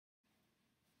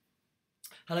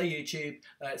Hello YouTube,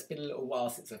 it's been a little while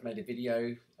since I've made a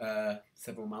video,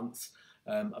 several months.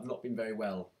 I've not been very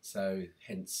well, so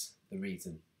hence the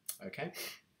reason. Okay.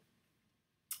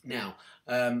 Now,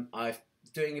 I'm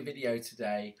doing a video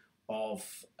today of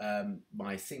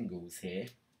my singles here.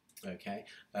 Okay.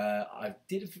 I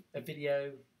did a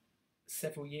video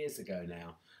several years ago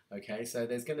now. Okay, so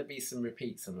there's going to be some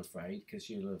repeats, I'm afraid, because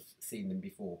you'll have seen them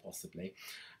before, possibly.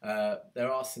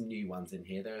 There are some new ones in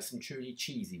here. There are some truly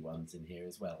cheesy ones in here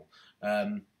as well.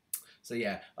 So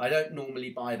yeah, I don't normally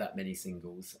buy that many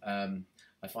singles.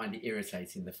 I find it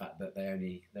irritating, the fact that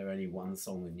they're only one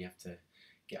song and you have to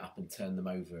get up and turn them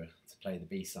over to play the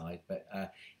B-side.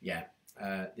 But yeah,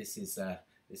 this is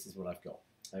what I've got.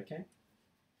 Okay.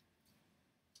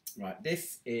 Right,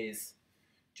 this is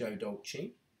Joe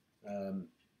Dolce.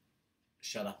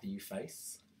 Shut Up You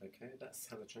Face. Okay, that's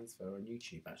had a transfer on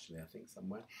YouTube actually, I think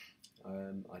somewhere.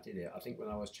 I did it, I think when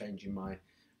I was changing my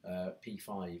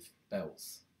P5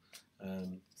 belts.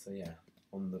 So yeah,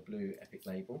 on the blue Epic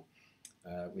label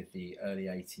with the early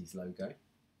 80s logo.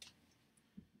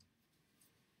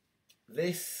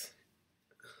 This,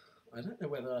 I don't know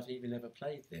whether I've even ever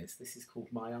played this. This is called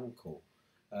My Uncle.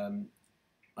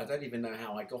 I don't even know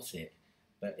how I got it,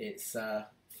 but it's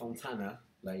Fontana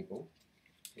label.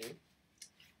 Okay.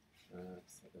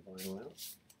 Set the vinyl out.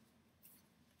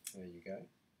 There you go.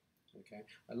 Okay.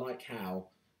 I like how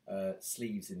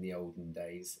sleeves in the olden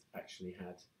days actually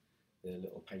had the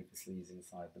little paper sleeves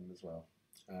inside them as well.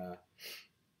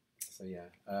 So yeah,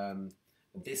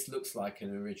 this looks like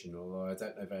an original, although I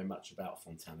don't know very much about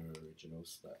Fontana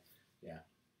originals, but yeah.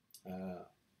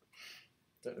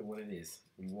 Don't know what it is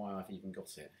and why I've even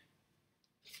got it.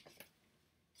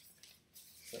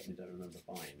 Certainly don't remember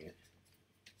buying it.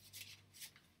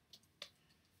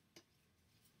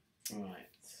 Right,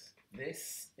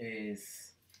 this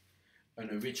is an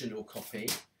original copy.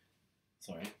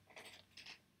 Sorry.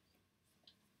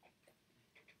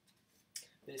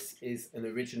 This is an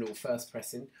original first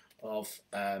pressing of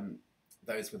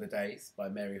Those Were the Days by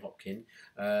Mary Hopkin.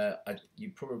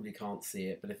 You probably can't see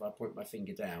it, but if I point my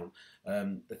finger down,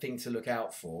 the thing to look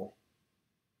out for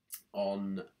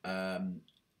on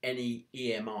any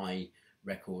EMI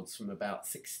records from about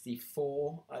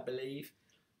 64, I believe,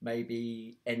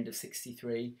 maybe end of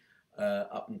 63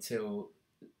 up until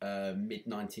mid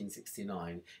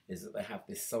 1969, is that they have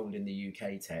this sold in the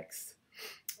UK text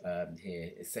here.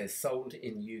 It says sold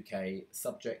in UK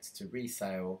subject to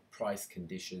resale, price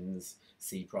conditions,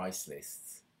 see price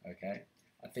lists. Okay,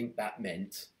 I think that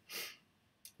meant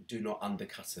do not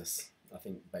undercut us. I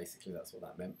think basically that's what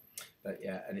that meant. But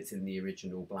yeah, and it's in the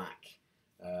original black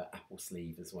apple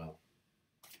sleeve as well.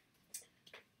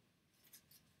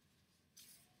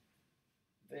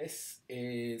 This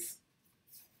is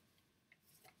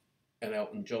an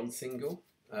Elton John single,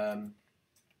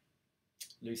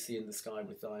 Lucy in the Sky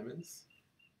with Diamonds.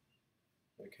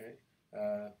 Okay,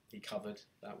 he covered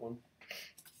that one.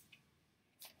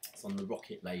 It's on the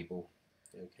Rocket label.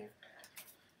 Okay.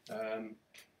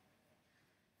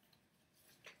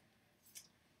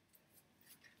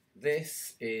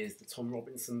 This is the Tom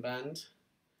Robinson Band,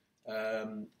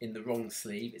 in the wrong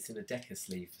sleeve. It's in a Decca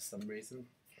sleeve for some reason.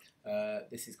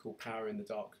 This is called Power in the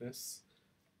Darkness.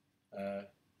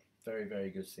 Very, very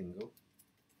good single.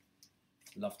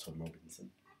 Love Tom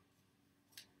Robinson.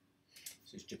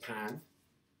 This is Japan,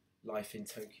 Life in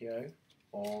Tokyo,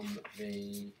 on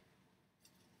the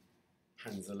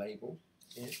Hansa label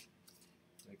here.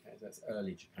 Okay, so that's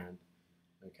early Japan.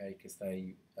 Okay, because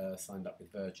they signed up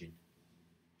with Virgin.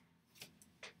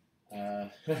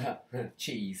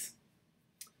 Cheese.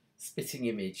 Spitting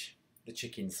Image, the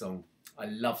Chicken song. I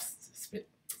loved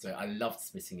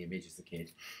Spitting Image as a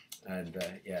kid, and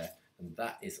yeah, and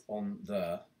that is on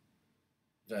the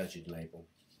Virgin label.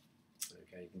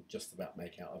 Okay, you can just about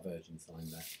make out a Virgin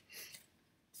sign there.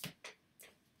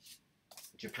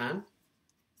 Japan,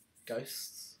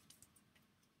 Ghosts,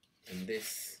 and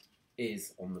this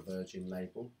is on the Virgin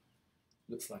label.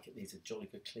 Looks like it needs a jolly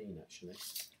good clean actually.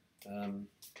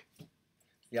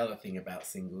 The other thing about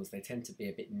singles, they tend to be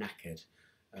a bit knackered.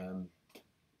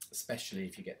 Especially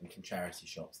if you get them from charity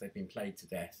shops. They've been played to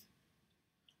death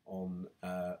on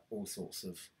all sorts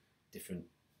of different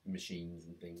machines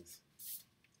and things.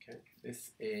 Okay,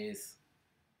 this is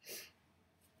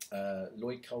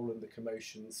Lloyd Cole and the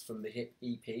Commotions from the Hip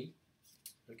EP.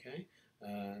 Okay,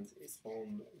 and it's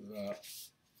on the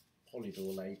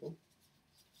Polydor label.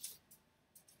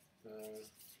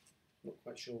 Not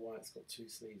quite sure why it's got two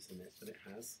sleeves in it, but it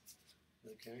has.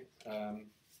 Okay.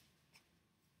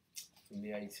 From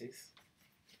the 80s.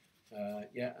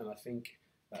 Yeah, and I think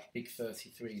that big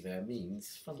 33 there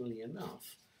means, funnily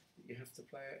enough, that you have to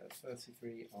play it at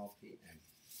 33 RPM.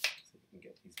 So we can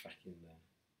get these back in there.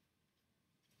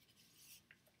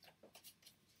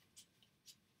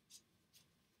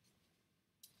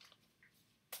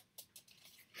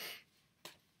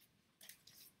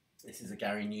 This is a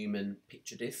Gary Newman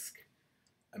picture disc,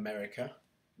 America.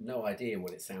 No idea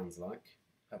what it sounds like.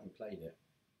 Haven't played it.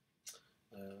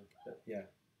 But yeah,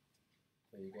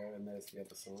 there you go, and there's the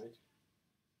other side.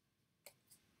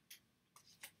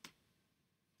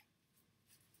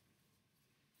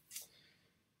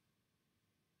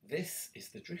 This is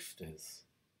the Drifters.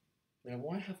 Now,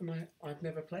 why haven't I've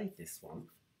never played this one.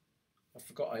 I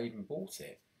forgot I even bought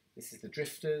it. This is the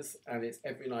Drifters, and it's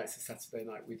Every Night's a Saturday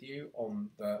Night with You on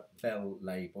the Bell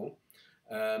label.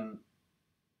 I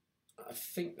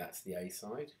think that's the A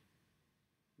side.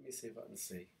 Let me see if I can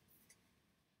see.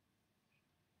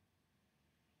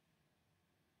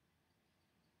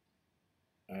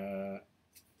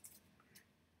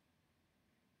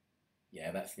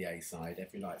 Yeah, that's the A side.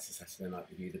 Every Night's a Saturday Night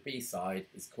with You. The B side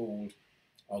is called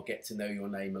I'll Get to Know Your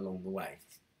Name Along the Way.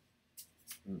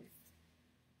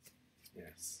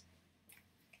 Yes.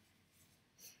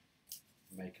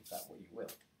 Make of that what you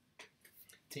will.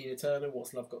 Tina Turner,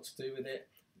 What's Love Got to Do with It?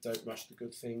 Don't Rush the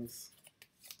Good Things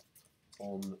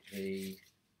on the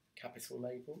Capitol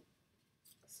label,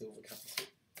 Silver Capitol.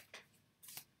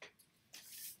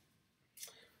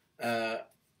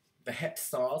 The Hep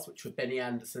Stars, which were Benny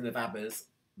Anderson of ABBA's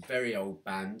very old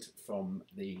band from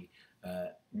the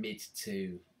mid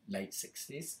to late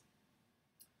 60s.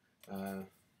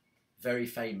 Very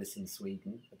famous in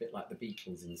Sweden, a bit like the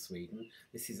Beatles in Sweden.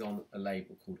 This is on a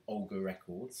label called Olga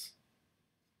Records.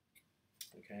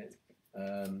 Okay,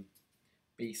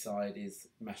 B-side is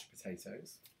Mashed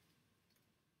Potatoes.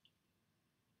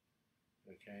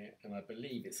 Okay, and I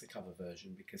believe it's a cover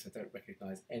version because I don't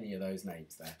recognise any of those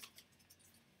names there.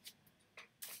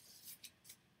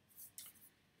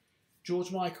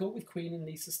 George Michael with Queen and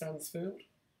Lisa Stansfield.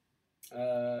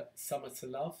 Summer to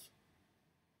Love.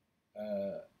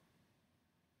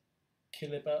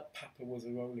 Killibut, Papa Was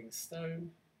a Rolling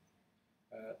Stone.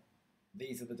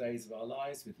 These Are the Days of Our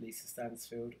Lives with Lisa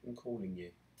Stansfield and Calling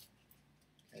You.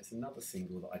 It's another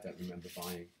single that I don't remember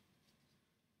buying.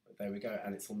 But there we go,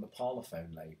 and it's on the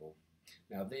Parlophone label.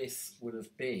 Now this would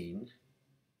have been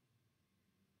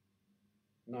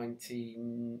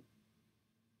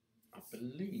I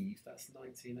believe that's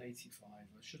 1985.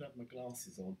 I should have my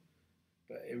glasses on,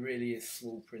 but it really is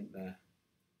small print there.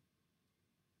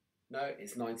 No,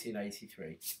 it's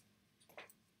 1983.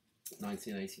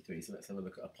 1983, so let's have a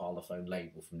look at a Parlophone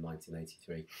label from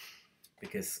 1983.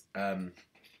 Because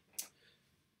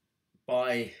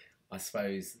by, I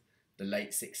suppose, the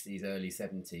late 60s, early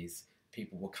 70s,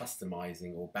 people were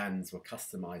customising, or bands were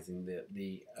customising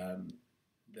the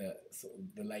sort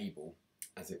of the label,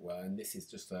 as it were, and this is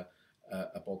just a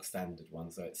bog standard one.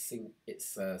 So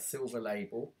it's a silver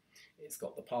label. It's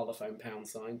got the Parlophone pound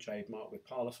sign, trademark, with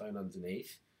Parlophone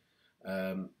underneath.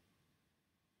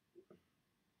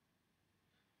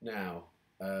 Now,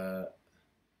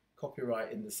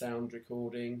 copyright in the sound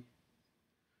recording.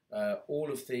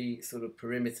 All of the sort of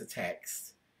perimeter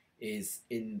text is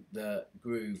in the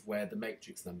groove where the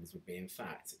matrix numbers would be. In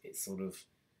fact, it's sort of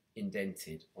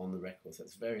indented on the record, so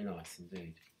it's very nice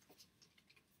indeed.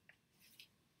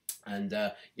 And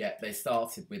yeah, they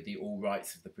started with the all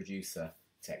rights of the producer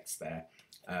text there.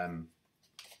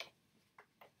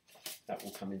 That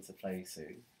will come into play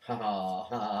soon. Ha ha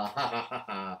ha ha ha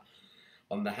ha.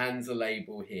 On the Hansa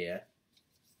label here,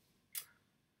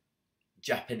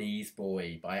 Japanese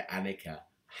Boy by Annika.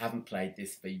 Haven't played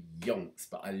this for yonks,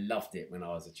 but I loved it when I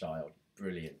was a child.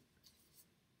 Brilliant.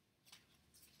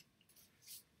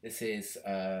 This is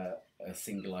a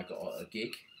single I got at a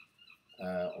gig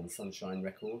on Sunshine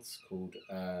Records called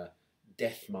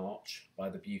Death March by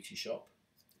The Beauty Shop.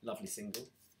 Lovely single.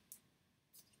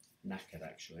 Knackered,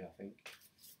 actually, I think.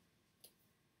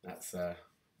 That's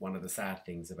one of the sad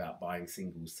things about buying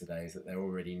singles today, is that they're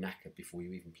already knackered before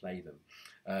you even play them.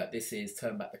 This is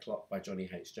Turn Back the Clock by Johnny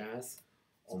H. Jazz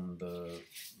on the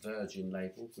Virgin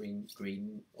label.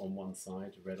 Green on one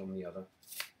side, red on the other.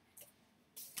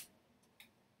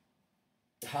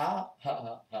 Ha ha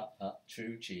ha ha ha.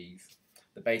 True cheese.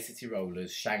 The Bay City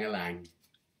Rollers, Shang-a-Lang.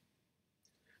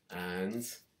 And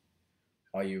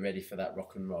Are You Ready for That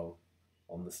Rock and Roll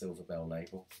on the Silver Bell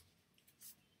label.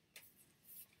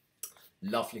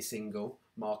 Lovely single.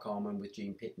 Mark Arman with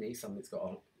Gene Pitney.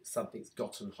 Something's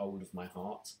Gotten Hold of My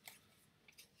Heart.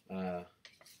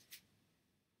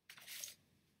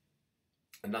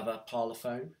 Another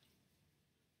Parlophone.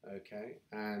 Okay,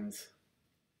 and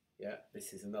yeah,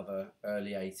 this is another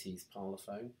early 80s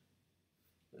Parlophone.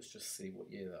 Let's just see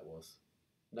what year that was.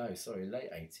 No, sorry,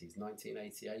 late 80s,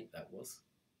 1988 that was.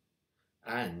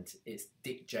 And it's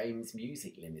Dick James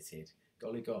Music Limited.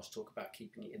 Golly gosh, talk about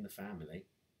keeping it in the family.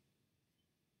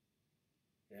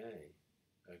 Yay.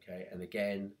 Okay, and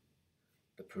again,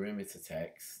 the perimeter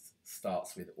text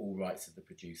starts with all rights of the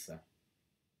producer.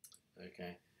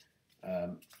 Okay.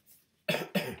 I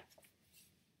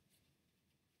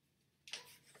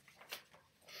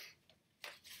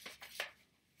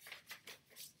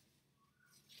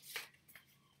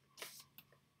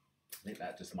think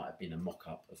that just might have been a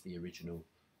mock-up of the original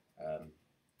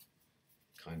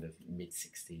kind of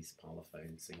mid-60s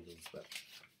Parlophone singles. But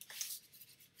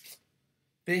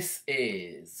this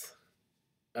is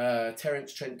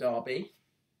Terence Trent D'Arby.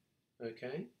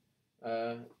 Okay.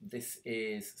 This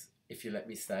is If You Let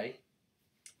Me Stay.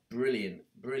 Brilliant,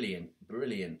 brilliant,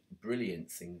 brilliant, brilliant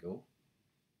single.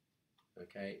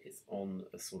 Okay, it's on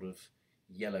a sort of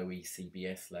yellowy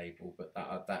CBS label, but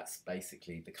that's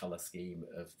basically the colour scheme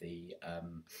of the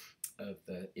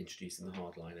Introducing the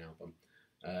Hardline album.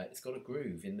 It's got a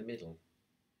groove in the middle,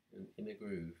 in a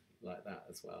groove like that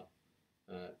as well,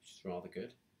 which is rather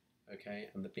good. Okay,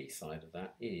 and the B side of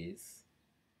that is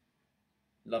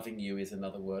Loving You Is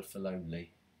Another Word for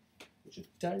Lonely, which I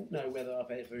don't know whether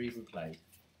I've ever even played,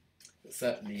 but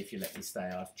certainly If You Let Me Stay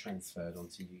I've transferred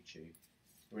onto YouTube.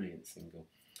 Brilliant single.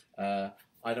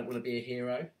 I Don't Want to Be a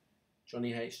Hero,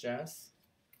 Johnny Hates Jazz,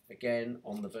 again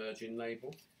on the Virgin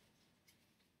label.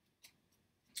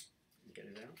 Get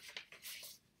it out.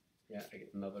 Yeah, I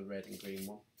get another red and green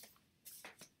one.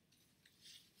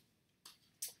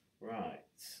 Right,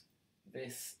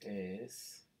 this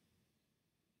is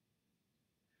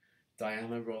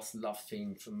Diana Ross Love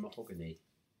Theme from Mahogany.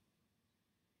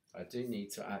 I do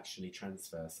need to actually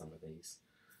transfer some of these.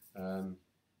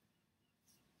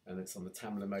 And it's on the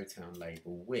Tamla Motown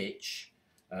label, which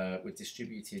were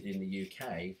distributed in the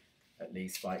UK, at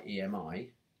least by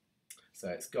EMI. So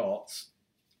it's got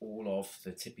all of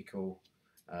the typical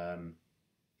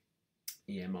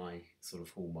EMI sort of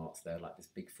hallmarks there, like this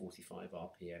big 45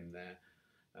 RPM there.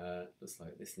 Looks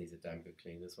like this needs a damn good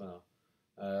clean as well.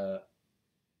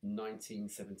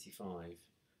 1975,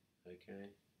 okay.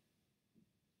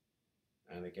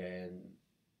 And again,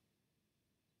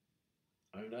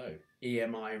 oh no,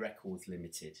 EMI Records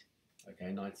Limited,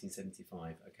 okay,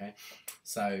 1975, okay.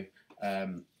 So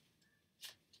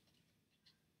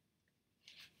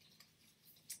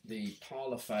the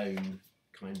Parlophone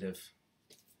kind of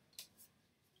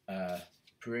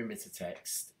perimeter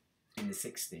text in the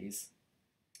 60s,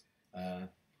 no,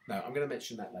 I'm going to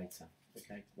mention that later,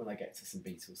 okay, when I get to some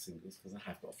Beatles singles, because I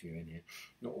have got a few in here,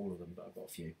 not all of them, but I've got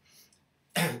a few.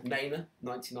 Nana,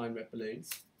 99 Red Balloons,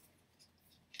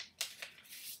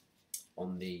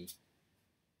 on the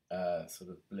sort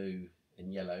of blue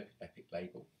and yellow Epic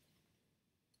label.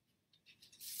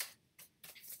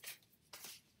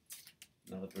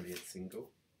 Another brilliant single.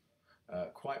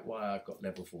 Quite why I've got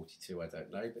level 42, I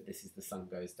don't know, but this is The Sun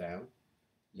Goes Down,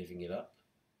 Living It Up.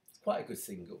 It's quite a good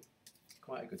single.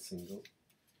 Quite a good single.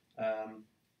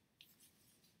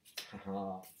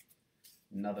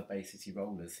 Another Bay City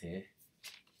Rollers here.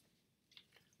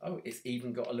 Oh, it's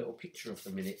even got a little picture of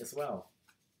them in it as well.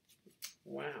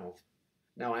 Wow.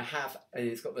 Now I have, and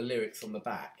it's got the lyrics on the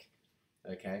back,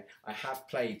 okay? I have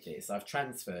played this, I've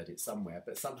transferred it somewhere,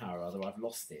 but somehow or other I've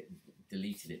lost it,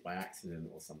 deleted it by accident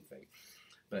or something.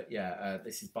 But yeah,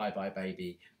 this is Bye Bye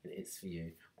Baby, and It's For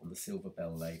You, on the Silver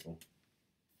Bell label.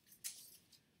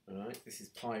 Alright, this is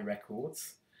Pi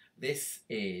Records. This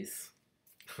is,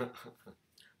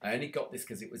 I only got this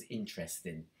because it was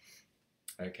interesting,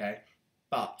 okay?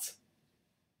 But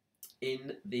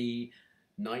in the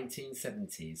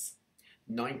 1970s,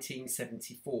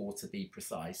 1974 to be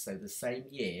precise, so the same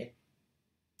year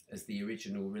as the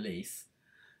original release,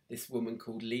 this woman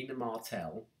called Lena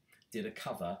Martell did a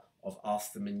cover of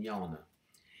Asta Manana.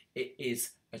 It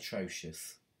is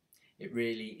atrocious. It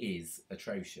really is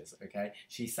atrocious, okay?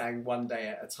 She sang One Day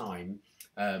at a Time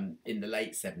in the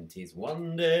late 70s.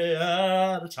 One day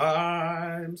at a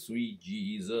time, sweet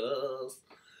Jesus,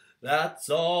 that's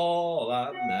all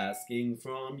I'm asking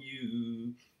from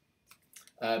you.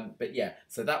 But yeah,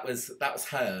 so that was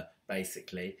her,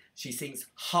 basically. She sings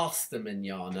Asta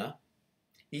Manana.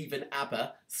 Even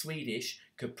ABBA, Swedish,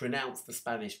 could pronounce the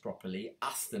Spanish properly,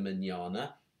 Asta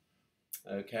Manana.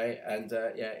 Okay, and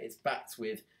yeah, it's backed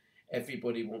with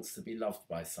Everybody Wants to Be Loved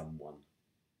by Someone.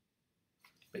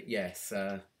 But yes,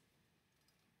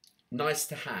 nice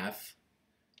to have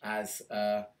as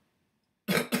a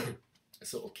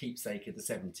sort of keepsake of the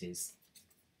 70s.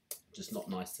 Just not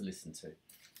nice to listen to.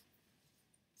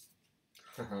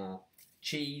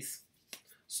 Cheese,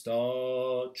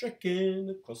 Star trekking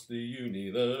across the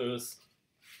universe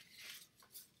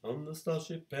on the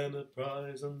Starship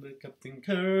Enterprise under Captain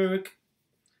Kirk.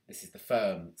 This is the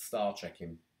firm Star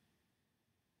Trekking.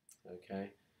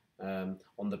 Okay.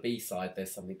 On the B side,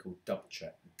 there's something called Dub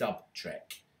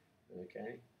Trek.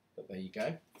 Okay, but there you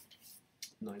go.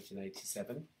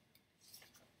 1987.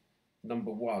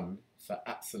 Number one for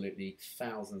absolutely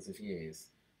thousands of years.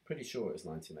 Pretty sure it was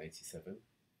 1987.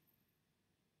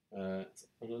 It's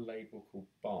on a label called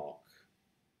Bark.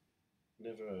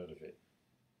 Never heard of it.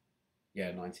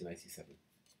 Yeah, 1987.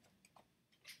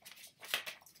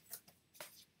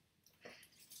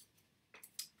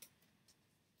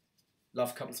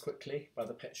 Love Comes Quickly by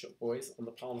the Pet Shop Boys on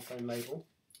the Parlophone label.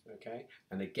 Okay,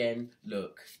 and again,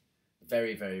 look,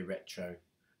 very, very retro,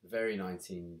 very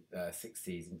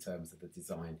 1960s in terms of the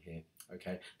design here.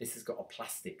 Okay, this has got a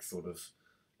plastic sort of,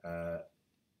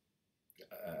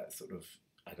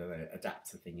 I don't know,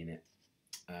 adapter thing in it.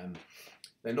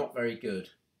 They're not very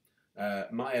good.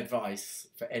 My advice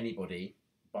for anybody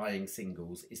buying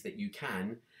singles is that you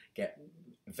can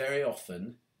very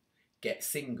often get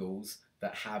singles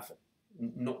that have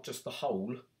not just the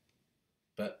hole,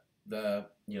 but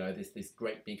this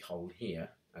great big hole here,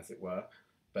 as it were,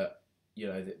 but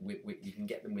you can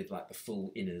get them with like the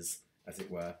full inners, as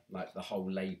it were, like the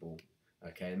whole label.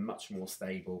 Okay, and much more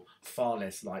stable, far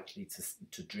less likely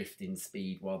to drift in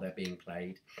speed while they're being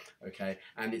played. Okay,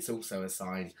 and it's also a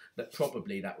sign that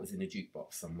probably that was in a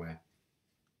jukebox somewhere,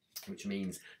 which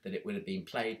means that it would have been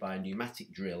played by a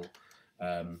pneumatic drill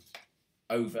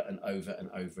over and over and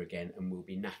over again, and will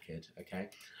be knackered. Okay,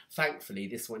 thankfully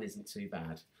this one isn't too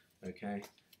bad. Okay,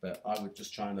 but I would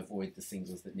just try and avoid the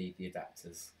singles that need the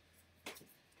adapters.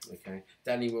 Okay,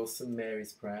 Danny Wilson,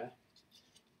 Mary's Prayer.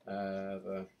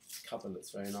 The cover looks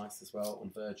very nice as well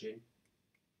on Virgin,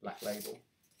 black label.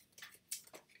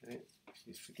 Okay,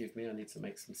 please forgive me, I need to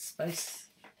make some space.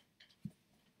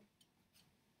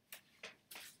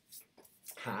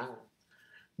 Ha!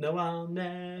 No, I'll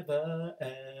never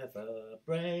ever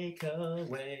break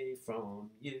away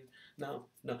from you. No,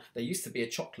 no. There used to be a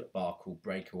chocolate bar called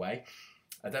Breakaway.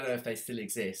 I don't know if they still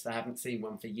exist. I haven't seen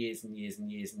one for years and years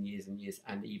and years and years and years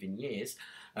and even years.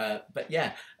 But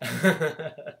yeah,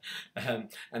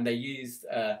 and they used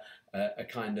a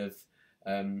kind of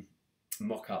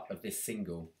mock-up of this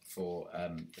single for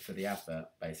the advert.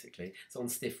 Basically, it's on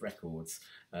Stiff Records.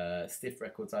 Stiff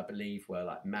Records, I believe, were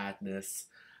like Madness,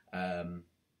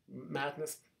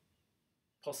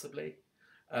 possibly.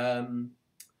 And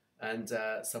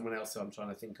someone else who I'm trying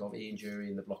to think of, Ian Jury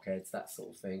and the Blockheads, that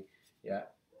sort of thing. Yeah,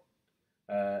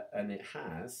 and it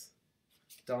has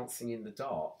Dancing in the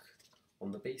Dark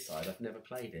on the B-side. I've never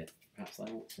played it. Perhaps I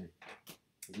ought to.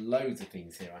 There's loads of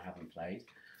things here I haven't played.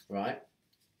 Right.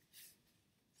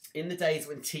 In the days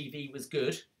when TV was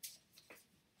good,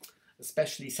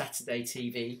 especially Saturday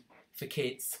TV for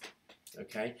kids,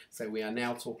 okay, so we are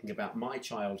now talking about my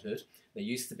childhood. There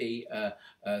used to be a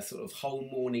sort of whole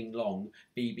morning long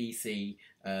BBC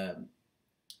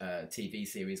TV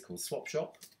series called Swap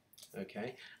Shop.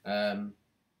 Okay,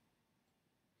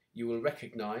 you will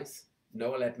recognise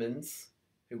Noel Edmonds,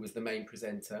 who was the main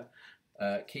presenter,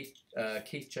 Keith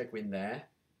Chegwin there,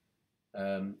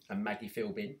 and Maggie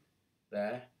Philbin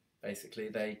there. Basically,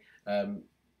 they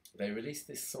released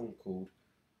this song called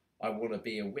 "I Want to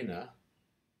Be a Winner."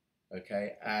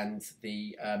 Okay, and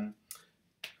the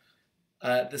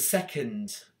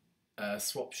second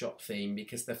Swap Shop theme,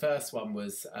 because the first one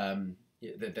was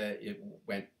it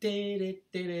went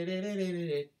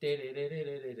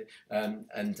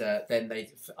and then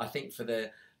they, I think for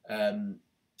the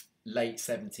late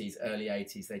 70s, early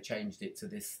 80s, they changed it to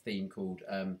this theme called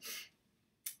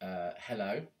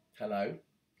Hello, Hello,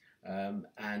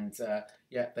 and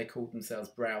yeah, they called themselves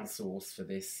Brown Sauce for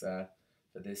this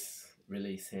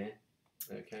release here.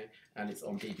 Okay, and it's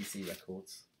on BBC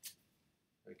Records.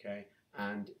 Okay,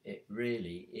 and it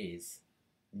really is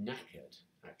knackered,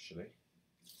 actually.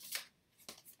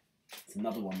 It's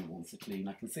another one that wants to clean.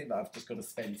 I can see that I've just got to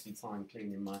spend some time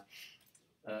cleaning my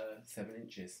 7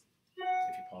 inches, if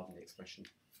you pardon the expression.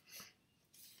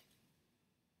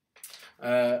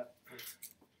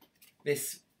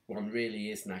 This one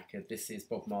really is knackered. This is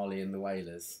Bob Marley and the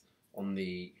Wailers on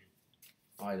the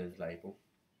Island label,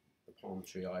 the Palm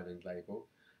Tree Island label,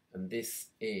 and this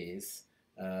is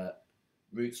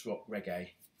Roots Rock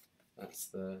Reggae. That's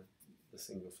the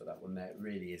single for that one there. It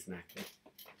really is knackered.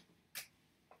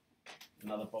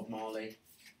 Another Bob Marley.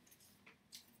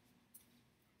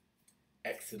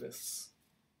 Exodus.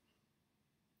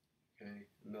 Okay,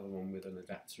 another one with an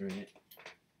adapter in it.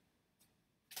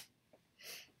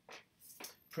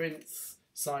 Prince,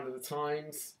 Sign of the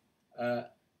Times.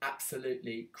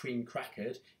 absolutely cream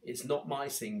crackered. It's not my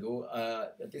single.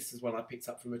 This is one I picked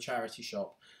up from a charity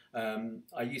shop.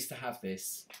 I used to have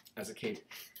this as a kid,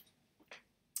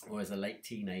 or as a late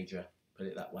teenager, put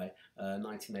it that way.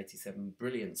 1987,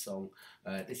 brilliant song.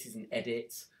 This is an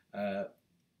edit.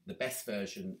 The best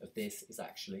version of this is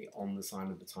actually on the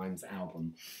Sign of the Times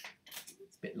album.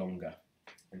 It's a bit longer,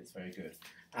 and it's very good.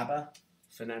 ABBA,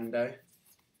 Fernando,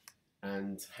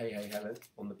 and Hey Hey Helen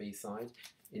on the B-side,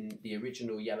 in the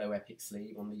original yellow Epic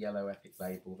sleeve, on the yellow Epic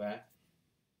label there.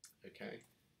 Okay.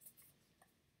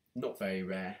 Not very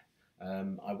rare.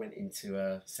 I went into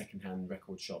a second-hand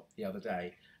record shop the other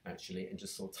day, actually, and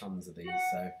just saw tons of these.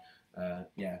 So,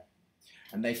 yeah,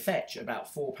 and they fetch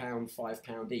about £4,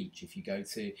 £5 each. If you go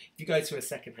to a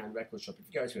second-hand record shop,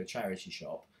 if you go to a charity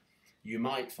shop, you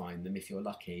might find them if you're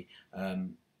lucky,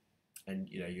 and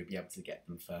you know, you'll be able to get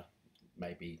them for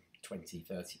maybe 20,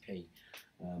 30p.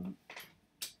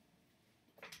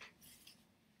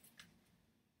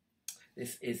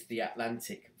 This is the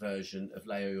Atlantic version of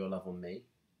Lay Your Love on Me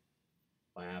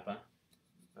by ABBA.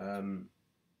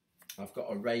 I've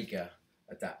got a Rager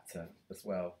adapter as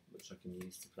well, which I can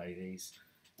use to play these.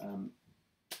 I'm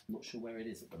not sure where it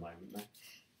is at the moment though.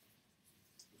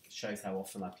 It shows how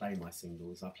often I play my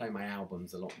singles. I play my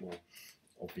albums a lot more,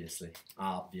 obviously.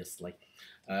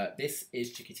 This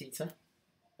is Chiquitita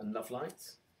and Love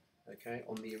Light. Okay,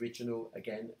 on the original,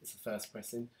 again, it's the first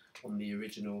pressing on the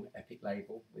original Epic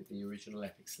label with the original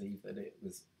Epic sleeve that it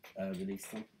was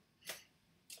released on.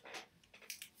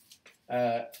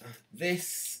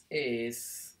 This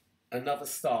is Another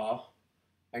Star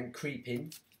and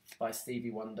Creeping by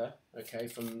Stevie Wonder. Okay,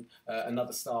 from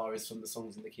Another Star is from the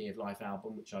Songs in the Key of Life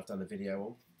album, which I've done a video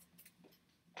on.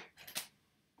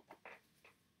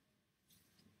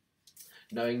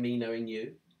 Knowing Me, Knowing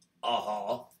You.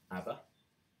 Aha, ABBA.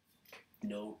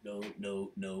 No, no,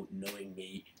 no, no, knowing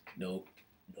me. No,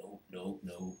 no, no,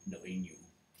 no, knowing you.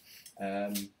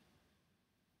 Got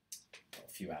a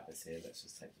few ABBAs here, let's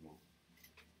just take them all.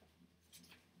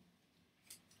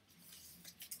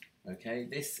 Okay,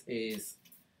 this is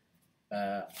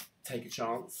Take a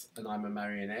Chance and I'm a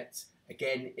Marionette.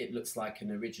 Again, it looks like an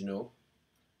original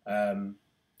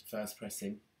first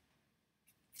pressing.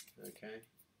 Okay,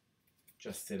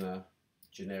 just in a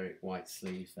generic white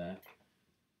sleeve there.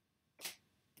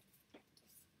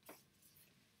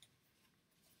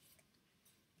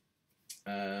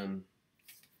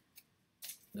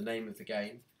 The Name of the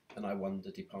Game and I Wonder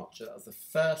Departure. That was the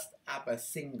first ABBA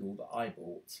single that I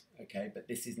bought. Okay, but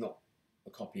this is not a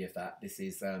copy of that. This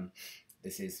is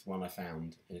one I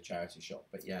found in a charity shop.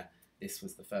 But yeah, this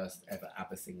was the first ever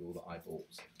ABBA single that I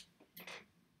bought.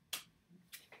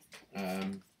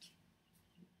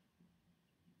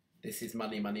 This is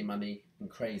Money, Money, Money and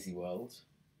Crazy World.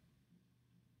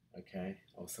 Okay,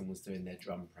 oh, someone's doing their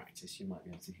drum practice. You might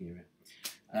be able to hear it.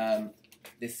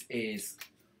 This is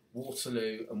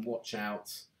Waterloo and Watch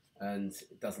Out, and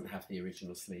it doesn't have the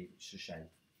original sleeve, which is a shame.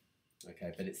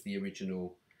 Okay, but it's the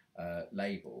original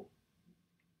label.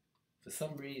 For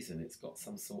some reason, it's got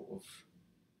some sort of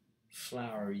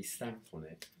flowery stamp on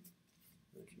it.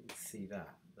 I don't know if you can see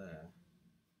that there.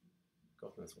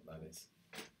 God knows what that is.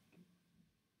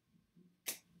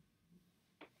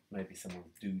 Maybe someone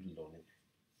doodled on it.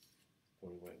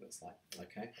 Probably what it looks like.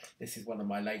 Okay, this is one of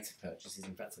my later purchases.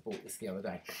 In fact, I bought this the other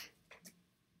day.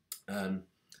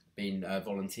 Been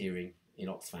volunteering in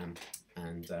Oxfam,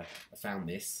 and I found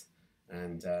this,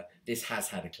 and this has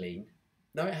had a clean.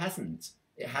 No, it hasn't.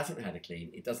 It hasn't had a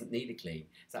clean. It doesn't need a clean.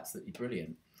 It's absolutely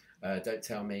brilliant. Don't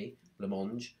Tell Me,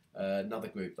 Blancmange, another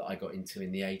group that I got into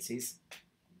in the 80s.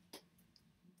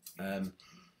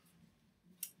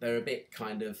 They're a bit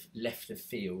kind of left of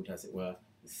field, as it were.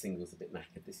 The single's a bit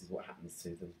knackered. This is what happens to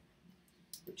them,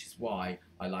 which is why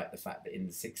I like the fact that in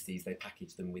the 60s they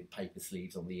packaged them with paper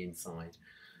sleeves on the inside.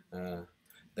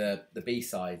 The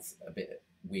B-side's a bit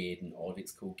weird and odd.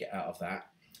 It's called Get Out of That,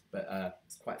 but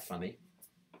it's quite funny.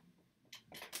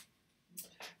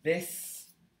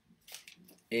 This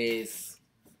is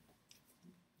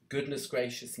Goodness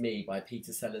Gracious Me by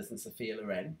Peter Sellers and Sophia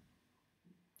Loren.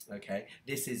 Okay,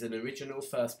 this is an original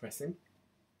first pressing,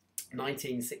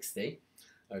 1960.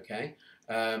 Okay,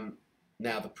 now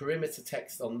the perimeter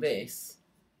text on this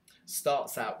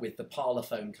starts out with the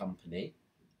Parlophone Company.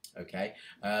 Okay,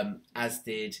 as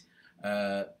did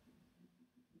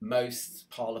most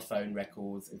Parlophone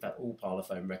records. In fact, all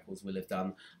Parlophone records will have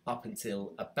done up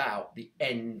until about the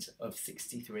end of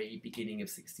 63, beginning of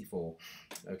 64.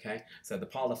 Okay, so the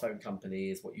Parlophone Company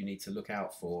is what you need to look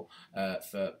out for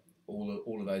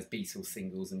all of those Beatles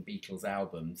singles and Beatles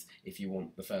albums if you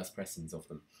want the first pressings of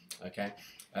them. Okay,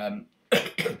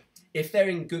 if they're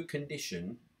in good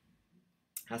condition,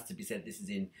 Has to be said, this is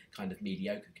in kind of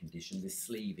mediocre condition. This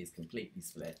sleeve is completely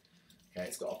split. Okay,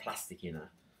 it's got a plastic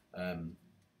inner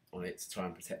on it to try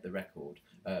and protect the record.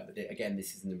 But again,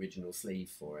 this is an original sleeve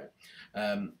for it.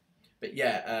 But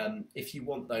yeah, if you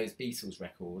want those Beatles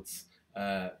records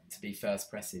to be first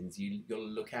pressings, you've got to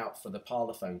look out for the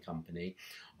Parlophone company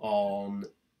on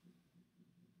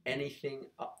anything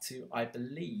up to, I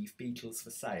believe, Beatles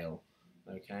for Sale.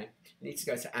 Okay, you need to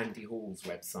go to Andy Hall's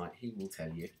website. He will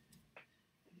tell you.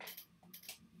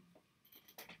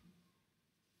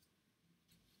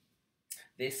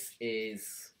 This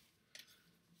is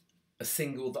a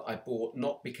single that I bought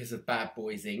not because of Bad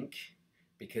Boys Inc.,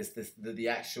 because the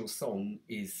actual song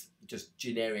is just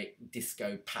generic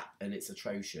disco pop and it's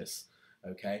atrocious,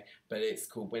 okay? But it's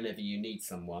called Whenever You Need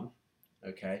Someone,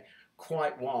 okay?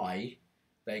 Quite why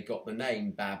they got the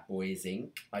name Bad Boys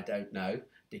Inc., I don't know,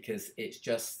 because it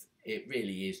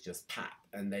really is just pop,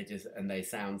 and they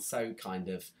sound so kind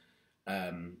of,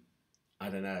 I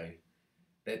don't know,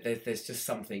 there's just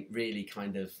something really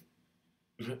kind of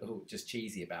just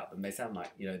cheesy about them. They sound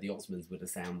like, you know, the Osmonds would have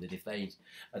sounded if they.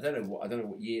 I don't know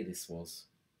what year this was.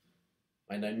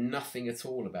 I know nothing at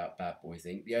all about Bad Boys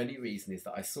Inc. The only reason is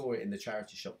that I saw it in the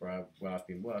charity shop where I've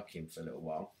been working for a little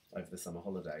while over the summer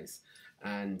holidays,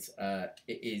 and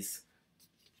it's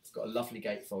got a lovely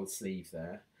gatefold sleeve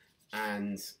there,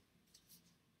 and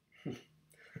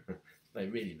they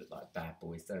really look like bad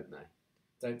boys, don't they?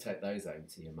 Don't take those home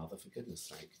to your mother, for goodness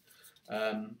sake.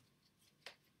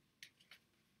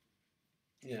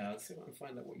 Yeah, let's see if I can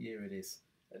find out what year it is.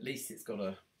 At least it's got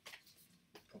a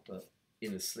proper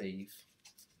inner sleeve.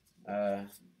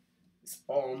 It's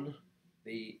on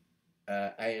the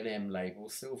A&M label,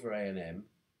 silver A&M.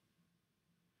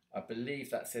 I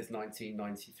believe that says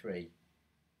 1993.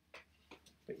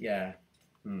 But yeah,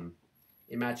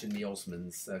 imagine the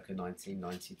Osmonds circa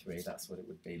 1993. That's what it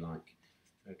would be like.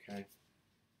 Okay.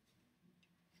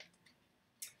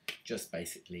 Just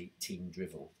basically teen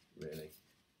drivel, really.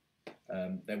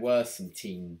 There were some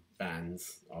teen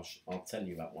bands, I'll tell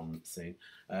you about one soon,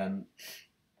 that,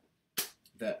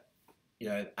 you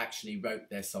know, actually wrote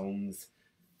their songs,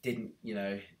 didn't, you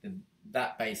know,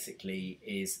 that basically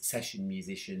is session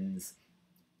musicians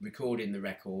recording the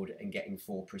record and getting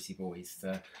four pretty boys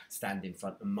to stand in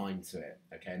front and mime to it,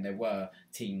 okay? And there were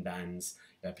teen bands,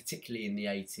 particularly in the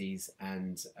 80s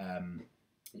and,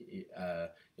 you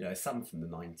know, some from the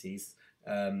 90s,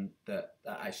 that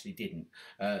actually didn't.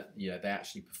 You know, they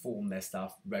actually performed their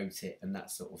stuff, wrote it, and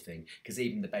that sort of thing. Because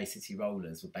even the Bay City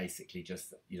Rollers were basically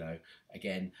just, you know,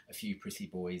 again, a few pretty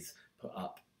boys put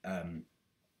up,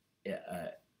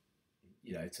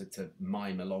 you know, to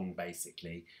mime along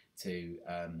basically to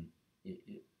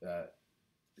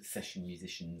session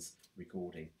musicians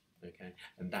recording. Okay,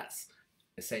 and that's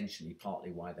essentially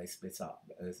partly why they split up,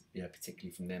 as, you know,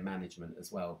 particularly from their management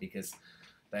as well, because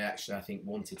they actually, I think,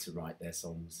 wanted to write their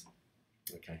songs.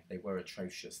 Okay, they were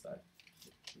atrocious though.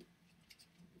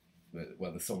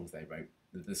 Well, the songs they wrote,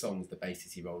 the songs the Bay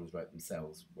City Rollers wrote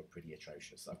themselves were pretty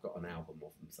atrocious. I've got an album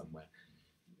of them somewhere.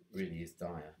 It really is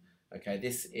dire. Okay,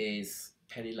 this is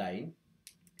Penny Lane.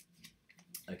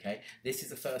 Okay, this is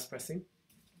the first pressing.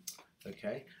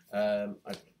 Okay, I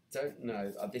don't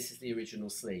know. This is the original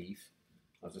sleeve.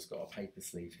 I've just got a paper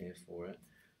sleeve here for it.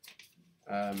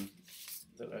 I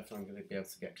don't know if I'm going to be able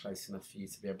to get close enough for you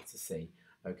to be able to see.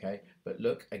 Okay, but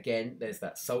look, again, there's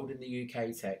that sold in the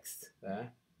UK text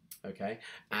there. Okay,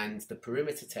 and the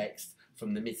perimeter text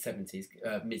from the mid-70s,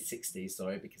 mid-60s,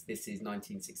 sorry, because this is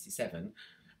 1967,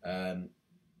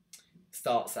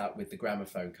 starts out with the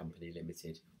Gramophone Company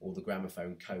Limited, or the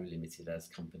Gramophone Co Limited, as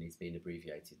company's been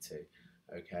abbreviated to.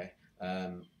 Okay,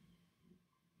 but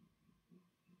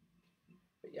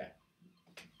yeah,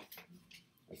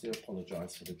 I do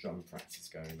apologise for the drum practice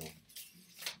going on.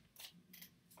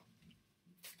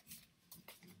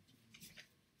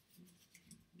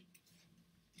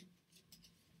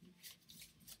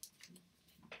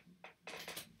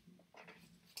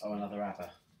 Oh, another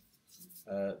ABBA.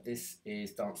 This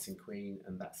is Dancing Queen,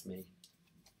 and That's Me.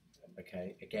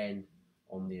 Okay, again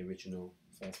on the original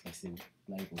first pressing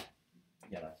label,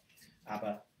 yellow.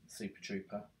 ABBA, Super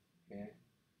Trooper here,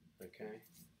 okay,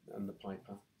 and the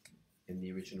Piper in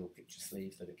the original picture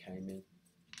sleeve that it came in,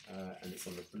 and it's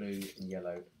on the blue and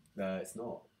yellow. No, it's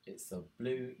not. It's a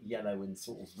blue, yellow, and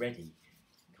sort of reddy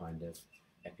kind of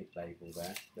epic label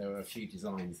there. There are a few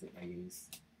designs that they use.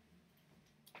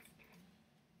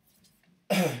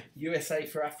 USA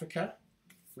for Africa,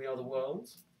 We Are The World.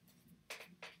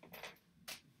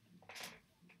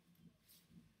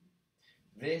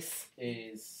 This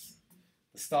is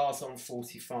the Stars on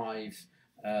 45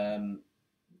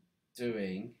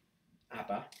 doing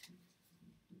ABBA.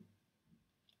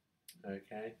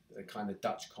 Okay, a kind of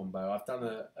Dutch combo. I've done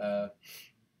a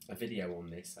video on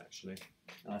this actually,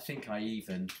 and I think I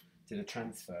even did a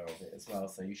transfer of it as well,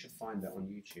 so you should find that on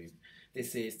YouTube.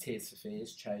 This is Tears for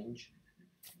Fears, Change.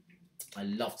 I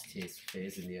loved Tears for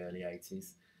Fears in the early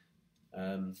 80s.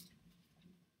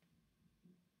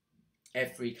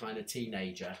 Every kind of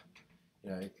teenager, you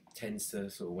know, tends to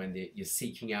sort of, when you're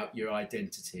seeking out your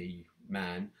identity,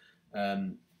 man,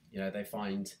 you know, they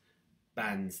find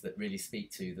bands that really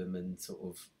speak to them and sort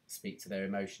of speak to their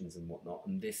emotions and whatnot.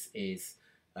 And this is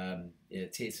you know,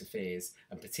 Tears for Fears,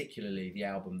 and particularly the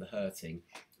album The Hurting.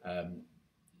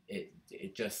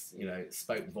 It just, you know,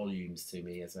 spoke volumes to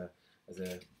me as a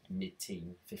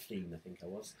mid-teen, 15 I think I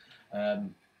was.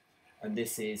 And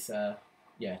this is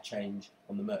yeah, Change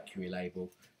on the Mercury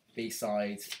label.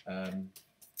 B-side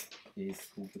is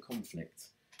called The Conflict.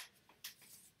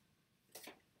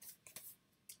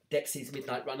 Dexy's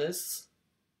Midnight Runners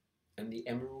and the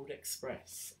Emerald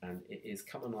Express, and it is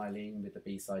Come On Eileen with the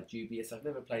B-side Dubious. I've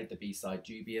never played the B-side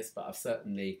Dubious, but I've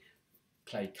certainly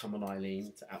played Come On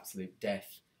Eileen to absolute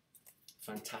death.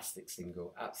 Fantastic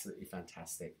single, absolutely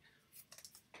fantastic.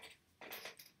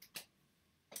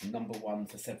 #1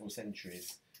 for several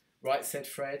centuries. Right Said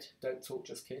Fred, Don't Talk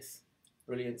Just Kiss,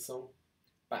 brilliant song,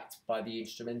 backed by the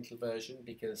instrumental version,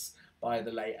 because by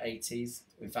the late 80s,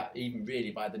 in fact even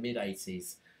really by the mid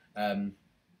 80s,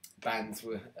 bands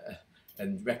were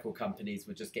and record companies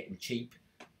were just getting cheap.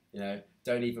 You know,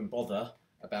 don't even bother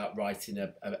about writing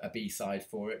a B-side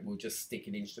for it, we'll just stick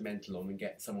an instrumental on and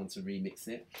get someone to remix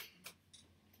it.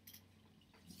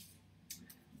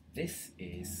 This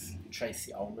is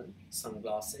Tracey Ullman,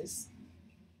 Sunglasses.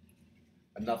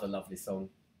 Another lovely song,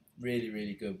 really,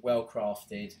 really good, well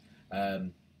crafted,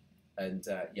 and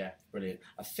yeah, brilliant.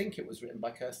 I think it was written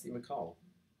by Kirsty MacColl,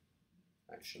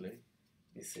 actually.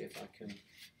 Let me see if I can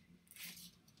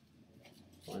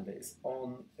find it. It's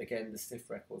on, again, the Stiff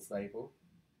Records label.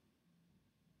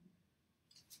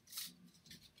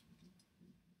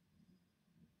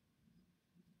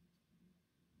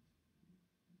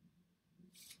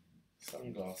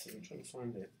 Sunglasses, I'm trying to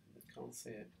find it, I can't see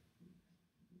it.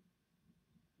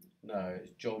 No,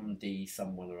 it's John D.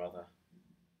 someone or other.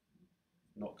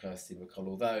 Not Kirsty MacColl,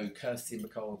 although Kirsty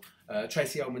MacColl,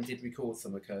 Tracey Ullman did record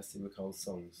some of Kirsty MacColl's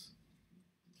songs.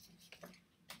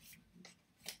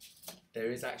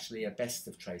 There is actually a best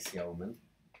of Tracey Ullman.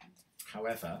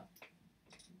 However,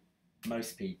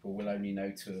 most people will only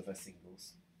know 2 of her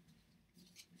singles,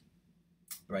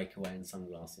 Breakaway and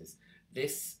Sunglasses.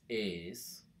 This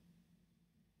is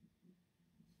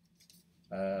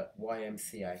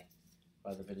YMCA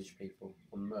by the Village People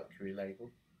on the Mercury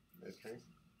label. Okay,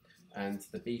 and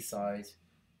the B-side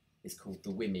is called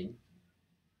The Women.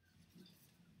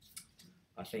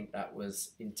 I think that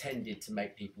was intended to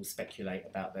make people speculate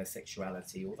about their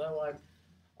sexuality, although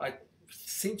I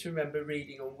seem to remember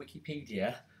reading on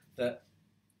Wikipedia that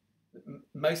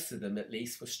most of them at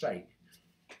least were straight.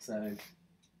 So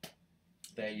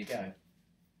there you go.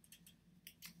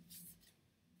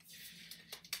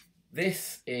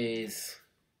 This is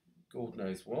God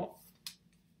knows what.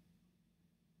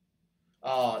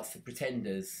 Ah, it's the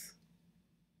Pretenders.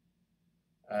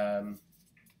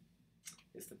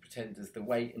 It's the Pretenders, the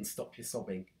Wait and Stop Your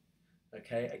Sobbing.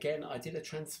 Okay, again, I did a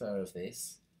transfer of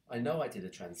this. I know I did a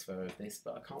transfer of this,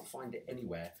 but I can't find it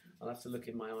anywhere. I'll have to look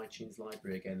in my iTunes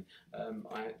library again.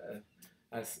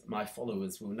 As my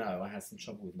followers will know, I had some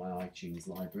trouble with my iTunes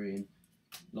library and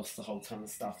lost a whole ton of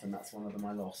stuff, and that's one of them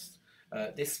I lost.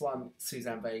 This one,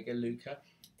 Suzanne Vega, Luca,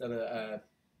 done a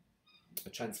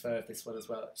transfer of this one as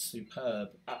well.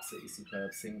 Superb, absolutely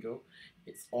superb single.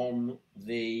 It's on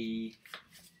the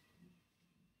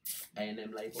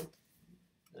A&M label,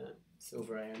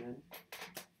 Silver A&M.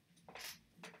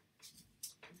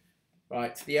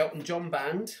 Right, the Elton John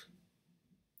Band,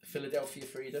 Philadelphia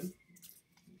Freedom.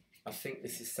 I think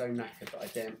this is so knackered that I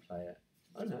daren't play it.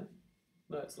 Oh no,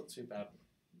 no, it's not too bad.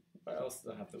 What else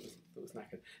did I have that was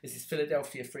knackered? This is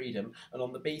Philadelphia Freedom, and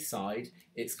on the B side,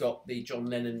 it's got the John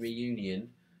Lennon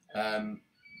reunion, yeah,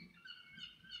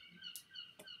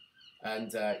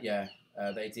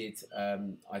 they did.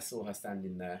 I Saw Her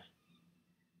Standing There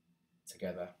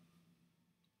together.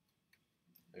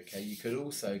 Okay, you could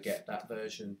also get that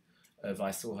version of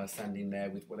I Saw Her Standing There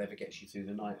with Whatever Gets You Through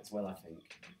the Night as well, I think.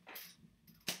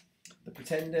 The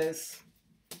Pretenders,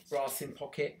 Brass in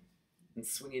Pocket, and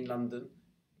Swing in London,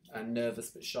 and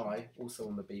Nervous But Shy, also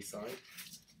on the B-side.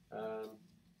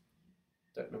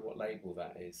 Don't know what label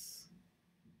that is.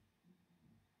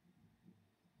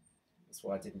 That's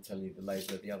why I didn't tell you the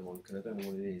label of the other one, because I don't know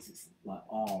what it is. It's like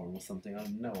R or something, I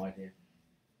have no idea.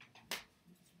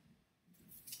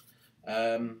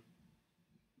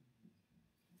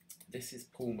 This is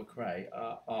Paul McRae.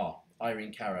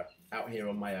 Irene Cara, Out Here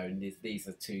on My Own. These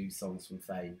are two songs from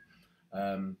Fame.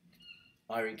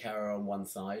 Irene Cara on one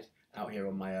side, Out Here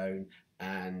on My Own,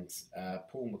 and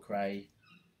Paul McRae,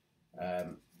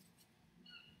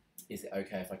 Is It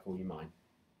Okay If I Call You Mine?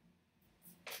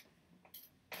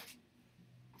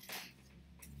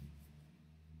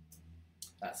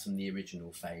 That's from the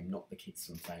original Fame, not the kids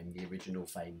from Fame, the original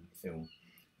Fame film,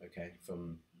 okay,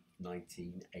 from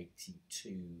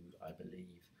 1982, I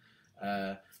believe.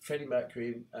 Freddie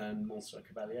Mercury and Monster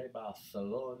Caballé,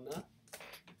 Barcelona.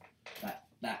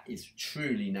 That is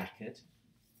truly knackered.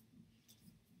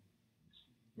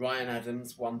 Ryan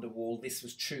Adams, Wonderwall. This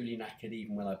was truly knackered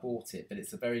even when I bought it, but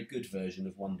it's a very good version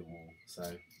of Wonderwall.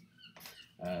 So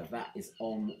that is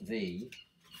on the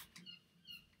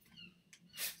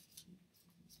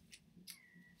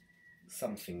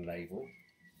something label.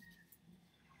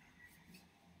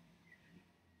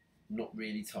 Not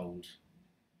really told.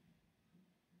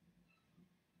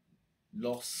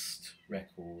 Lost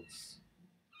Records.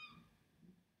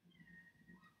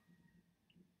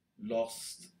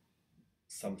 Lost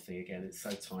something again. It's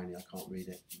so tiny I can't read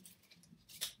it.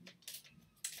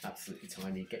 Absolutely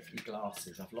tiny. Get your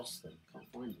glasses. I've lost them.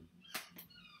 Can't find them.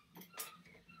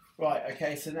 Right.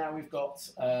 Okay. So now we've got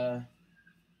a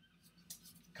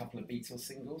couple of Beatles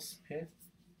singles here.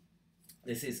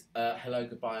 This is Hello,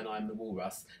 Goodbye and I'm the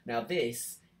Walrus. Now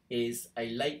this is a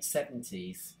late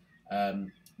 70s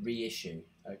reissue.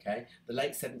 Okay. The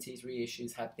late 70s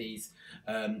reissues had these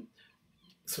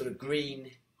sort of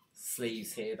green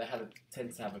sleeves here. They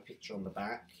tend to have a picture on the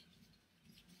back,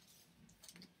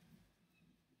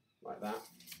 like that.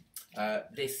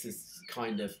 This is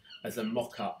kind of as a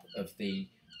mock-up of the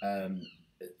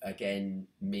again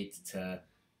mid to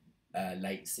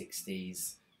late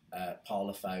 60s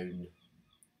parlophone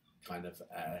kind of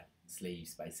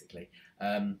sleeves, basically.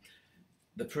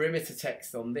 The perimeter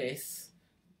text on this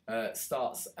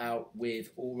starts out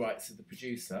with "All rights of the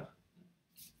producer,"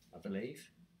 I believe.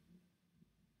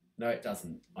 No, it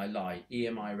doesn't. I lie.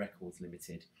 EMI Records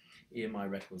Limited. EMI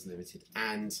Records Limited.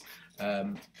 And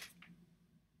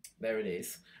there it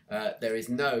is. There is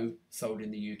no sold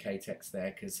in the UK text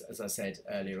there because, as I said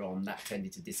earlier on, that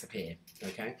tended to disappear.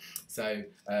 Okay, so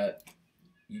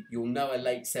you'll know a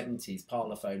late 70s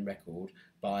parlophone record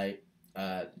by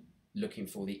looking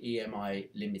for the EMI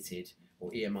Limited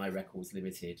or EMI Records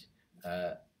Limited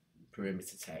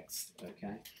perimeter text.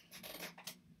 Okay.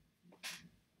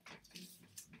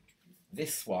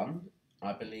 This one,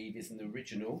 I believe, is an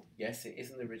original. Yes, it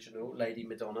is an original. Lady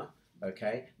Madonna.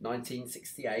 Okay,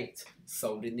 1968,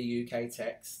 sold in the UK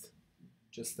text,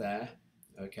 just there.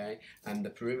 Okay, and the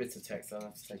perimeter text, I'll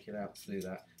have to take it out to do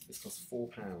that. This costs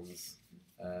 £4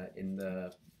 in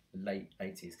the late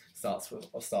 80s. Starts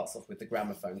off with the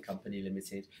Gramophone Company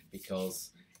Limited,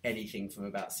 because anything from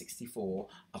about 64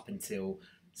 up until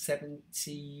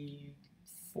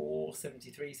 74,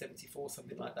 73, 74,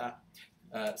 something like that.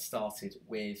 Started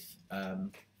with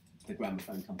the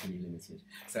Gramophone Company Limited.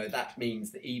 So that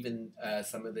means that even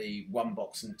some of the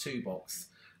 1-box and 2-box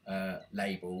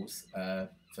labels for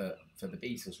the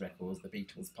Beatles records, the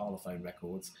Beatles parlophone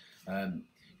records, you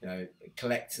know,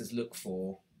 collectors look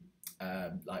for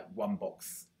like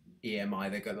 1-box EMI.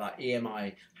 They've got like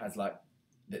EMI has like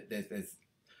there's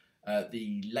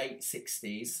the late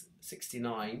 60s,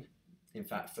 69. In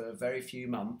fact, for very few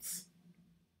months.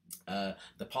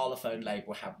 The parlophone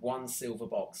label had 1 silver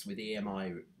box with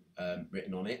EMI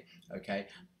written on it. Okay,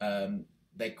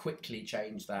 they quickly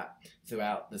changed that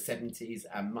throughout the 70s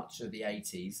and much of the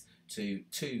 80s to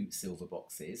 2 silver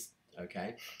boxes.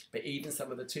 Okay, but even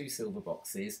some of the 2 silver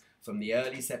boxes from the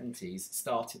early 70s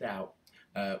started out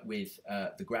with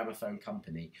the Gramophone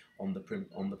Company on the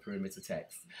perimeter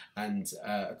text, and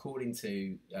according to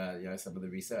you know, some of the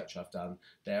research I've done,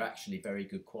 they're actually very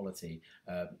good quality.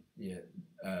 You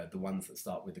know, the ones that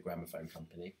start with the Gramophone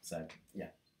Company. So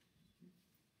yeah,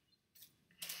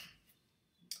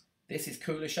 this is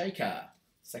Cooler Shaker,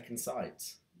 Second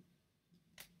Sight,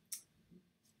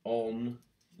 on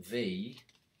the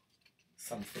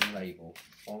something label,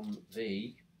 on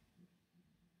the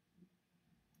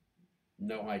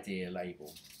No Idea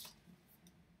label.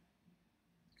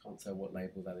 Can't tell what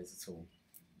label that is at all.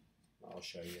 I'll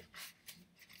show you.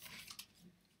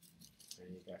 There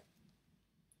you go.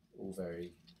 All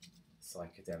very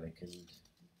psychedelic, and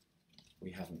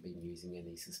we haven't been using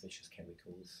any suspicious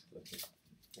chemicals. Looking.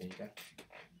 There you go.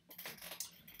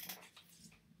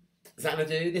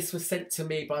 Xanadu. This was sent to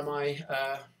me by my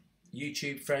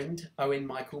YouTube friend Owen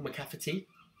Michael McCafferty.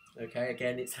 Okay,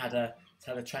 again, it's had a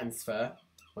transfer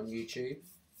on YouTube.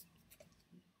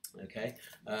 Okay,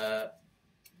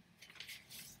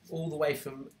 all the way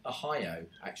from Ohio,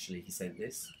 actually, he sent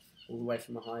this. All the way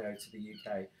from Ohio to the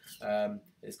UK.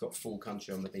 It's got Full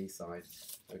Country on the B-side,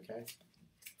 okay?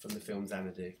 From the film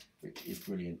Xanadu, which is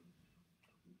brilliant.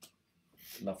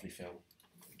 Lovely film.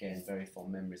 Again, very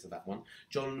fond memories of that one.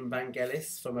 John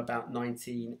Vangelis from about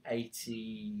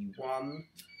 1981.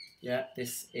 Yeah,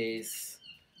 this is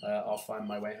I'll Find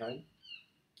My Way Home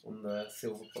on the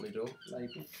silver polydor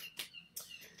label.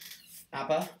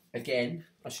 ABBA, again,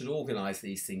 I should organise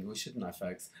these singles, shouldn't I,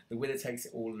 folks? The Winner Takes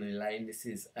It All in Elaine. This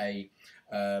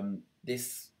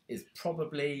is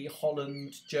probably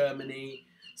Holland, Germany,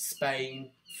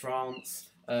 Spain, France.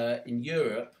 In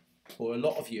Europe, or a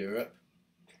lot of Europe,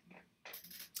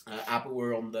 ABBA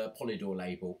were on the Polydor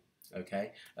label,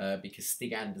 okay? Because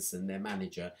Stig Anderson, their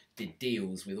manager, did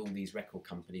deals with all these record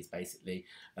companies, basically,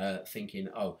 thinking,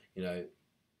 oh, you know,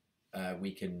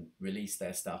 we can release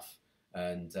their stuff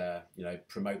and you know,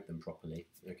 promote them properly,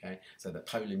 okay? So that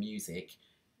Polar Music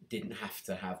didn't have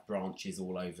to have branches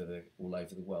all over the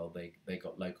world. They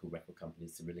got local record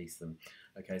companies to release them,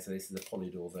 okay? So this is a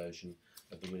Polydor version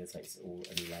of The Winner Takes It All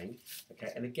and Elaine,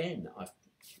 okay? And again,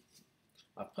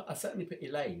 I certainly put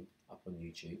Elaine up on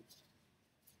YouTube.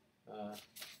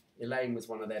 Elaine was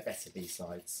one of their better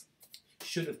B-sides.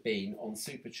 Should have been on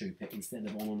Super Trooper instead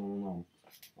of On and On and On,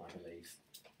 I believe.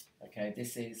 Okay,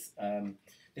 this is an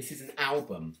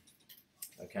album.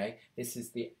 Okay, this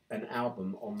is an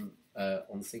album on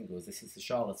singles. This is The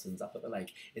Charlatans, Up at the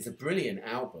Lake. It's a brilliant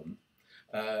album.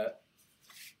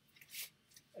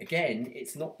 Again,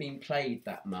 it's not been played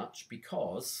that much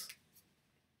because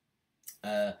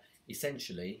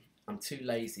essentially I'm too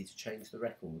lazy to change the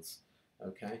records.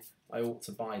 Okay, I ought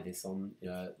to buy this on,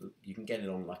 you can get it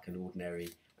on like an ordinary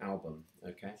album,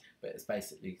 okay, but it's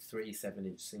basically 3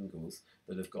 7-inch singles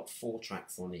that have got 4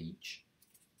 tracks on each,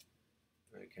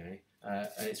 okay,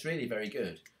 and it's really very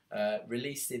good.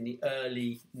 Released in the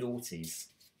early noughties,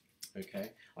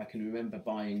 okay. I can remember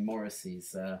buying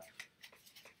Morrissey's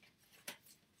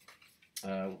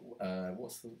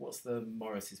what's the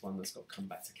Morrissey's one that's got Come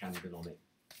Back to Camden on it,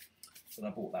 so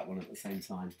I bought that one at the same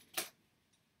time.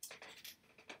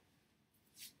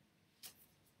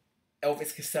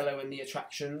 Elvis Costello and the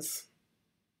Attractions,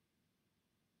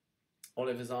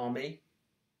 Oliver's Army,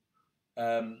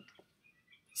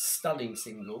 stunning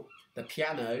single. The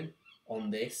piano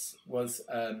on this was,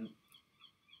 I'm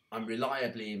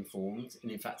reliably informed,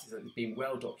 and in fact it's been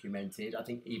well documented, I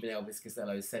think even Elvis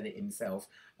Costello said it himself,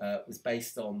 was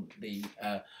based on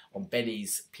on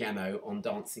Benny's piano on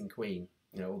Dancing Queen.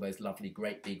 You know, all those lovely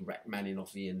great big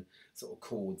Rachmaninovian sort of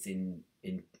chords in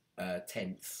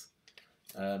tenths.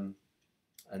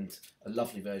 And a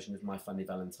lovely version of My Funny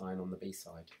Valentine on the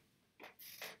B-side.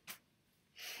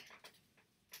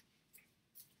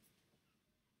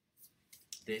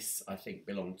 This, I think,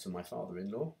 belonged to my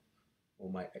father-in-law, or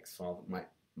my ex-father,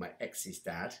 my ex's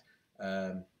dad,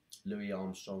 Louis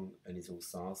Armstrong and his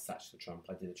All-Stars, Satch the Trump.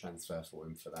 I did a transfer for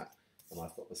him for that, and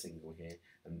I've got the single here.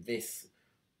 And this,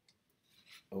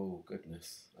 oh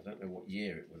goodness, I don't know what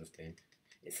year it would have been.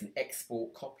 It's an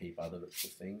export copy by the looks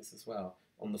of things as well.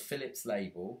 On the Philips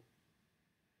label,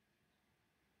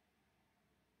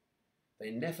 they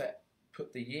never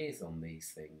put the years on these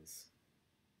things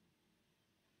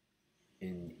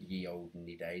in ye olden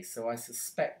days, so I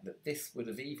suspect that this would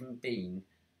have even been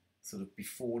sort of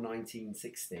before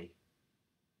 1960.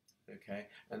 Okay,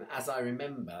 and as I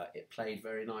remember, it played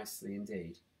very nicely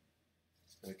indeed.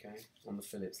 Okay, on the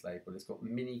Philips label, it's got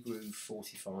Mini Groove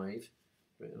 45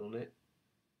 written on it.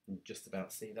 You can just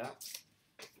about see that.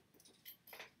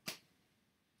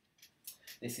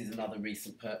 This is another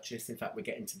recent purchase. In fact, we're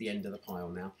getting to the end of the pile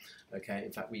now. Okay,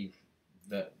 in fact, we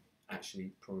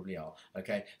actually probably are.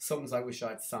 Okay, Songs I Wish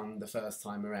I'd Sung the First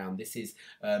Time Around. This is,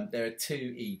 there are 2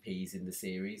 EPs in the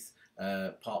series,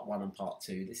 part 1 and part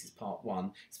 2. This is part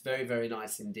 1. It's very, very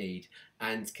nice indeed.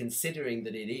 And considering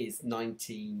that it is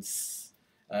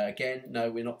again, no,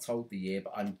 we're not told the year,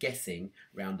 but I'm guessing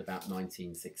round about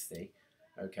 1960.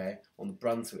 Okay, on the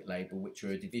Brunswick label, which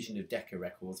are a division of Decca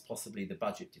Records, possibly the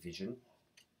Budget division.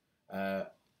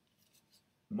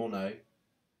 Mono,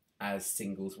 as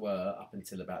singles were up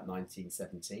until about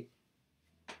 1970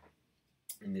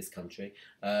 in this country.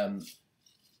 But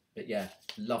yeah,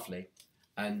 lovely.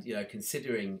 And you know,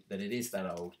 considering that it is that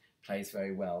old, plays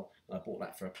very well. And I bought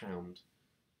that for £1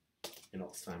 in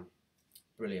Oxfam.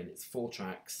 Brilliant. It's 4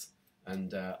 tracks,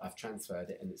 and I've transferred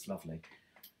it, and it's lovely.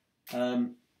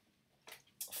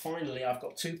 Finally, I've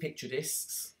got 2 picture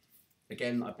discs.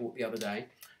 Again, I bought the other day.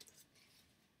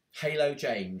 Halo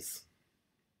James.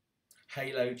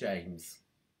 Halo James.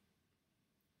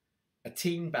 A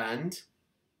teen band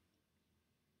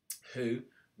who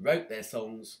wrote their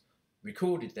songs,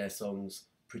 recorded their songs,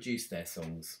 produced their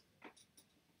songs.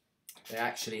 They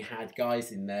actually had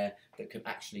guys in there that could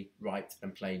actually write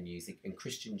and play music, and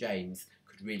Christian James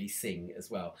could really sing as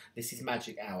well. This is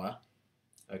Magic Hour,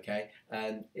 okay,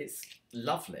 and it's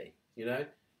lovely, you know.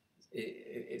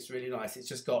 It's really nice. It's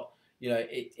just got, you know,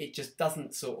 it just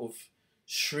doesn't sort of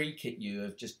shriek at you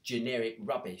of just generic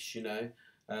rubbish, you know.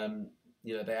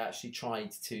 You know, they actually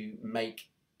tried to make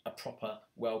a proper,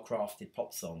 well-crafted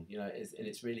pop song, you know, and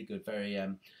it's really good,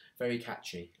 very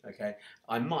catchy. Okay,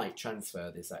 I might transfer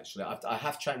this actually. I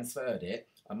have transferred it.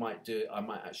 I might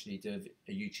actually do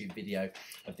a YouTube video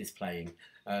of this playing.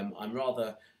 I'm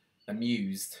rather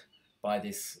amused by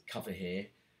this cover here.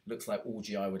 Looks like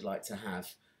orgy I would like to have.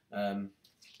 And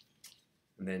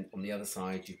then on the other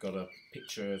side, you've got a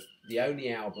picture of the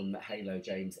only album that Halo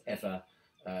James ever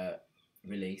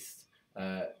released,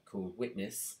 called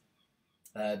Witness.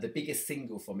 The biggest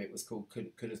single from it was called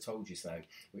Could Have Told You So,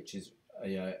 which is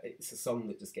it's a song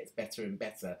that just gets better and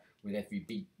better with every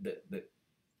beat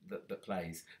that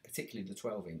plays, particularly the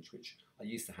 12-inch, which I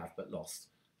used to have but lost.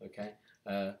 Okay,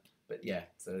 but yeah,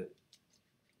 so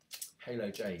Halo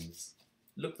James,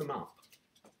 look them up.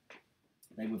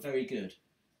 They were very good.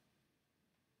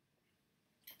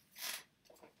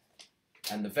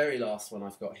 And the very last one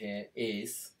I've got here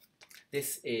is,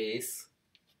 this is,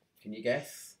 can you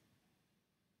guess?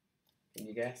 Can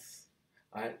you guess?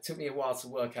 It took me a while to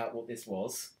work out what this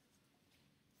was,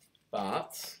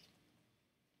 but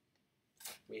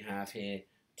we have here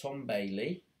Tom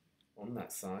Bailey on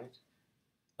that side,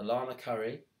 Alana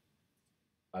Curry,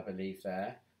 I believe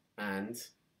there, and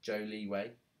Joe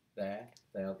Leeway there.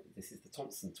 This is the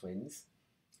Thompson twins,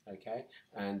 okay,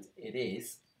 and it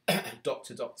is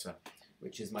Doctor Doctor,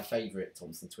 which is my favourite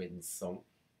Thompson Twins song.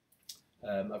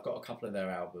 I've got a couple of their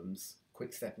albums,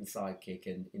 Quick Step and Sidekick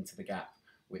and Into the Gap,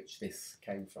 which this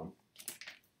came from.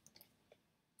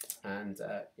 And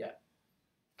yeah,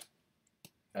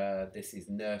 this is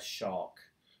Nurse Shark,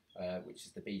 which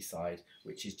is the B-side,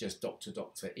 which is just Doctor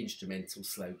Doctor instrumental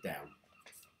slowed down,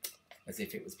 as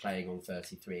if it was playing on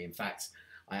 33. In fact,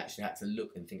 I actually had to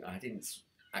look and think I didn't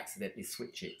accidentally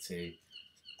switch it to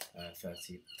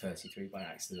 33 by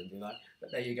accident, did I?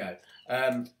 But there you go.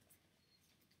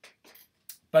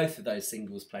 Both of those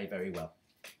singles play very well.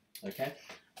 Okay.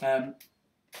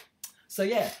 So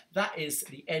yeah, that is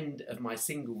the end of my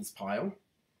singles pile.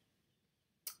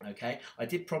 Okay, I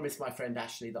did promise my friend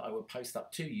Ashley that I would post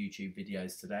up 2 YouTube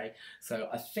videos today, so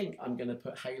I think I'm going to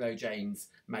put Halo James'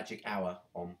 Magic Hour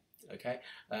on. Okay,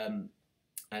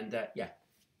 yeah,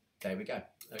 there we go.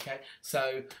 Okay,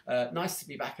 so nice to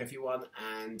be back, everyone,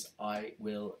 and I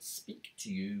will speak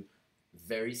to you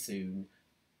very soon,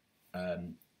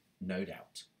 no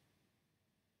doubt.